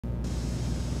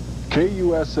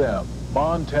KUSM,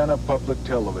 Montana Public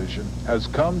Television, has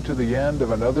come to the end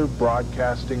of another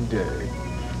broadcasting day.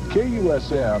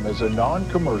 KUSM is a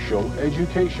non-commercial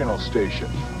educational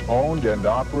station owned and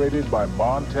operated by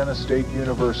Montana State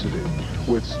University,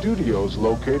 with studios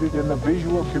located in the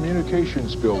Visual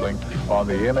Communications Building on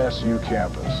the MSU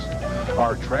campus.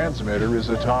 Our transmitter is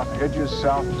atop Hedges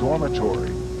South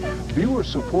Dormitory.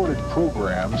 Viewer-supported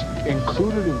programs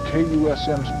included in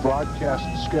KUSM's broadcast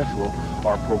schedule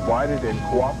are provided in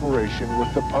cooperation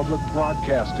with the Public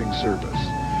Broadcasting Service.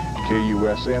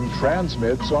 KUSM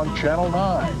transmits on Channel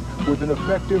 9 with an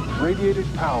effective radiated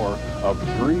power of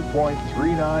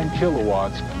 3.39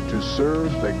 kilowatts to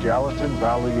serve the Gallatin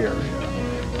Valley area.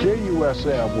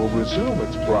 KUSM will resume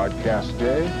its broadcast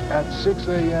day at 6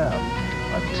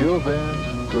 a.m. Until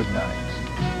then, good night.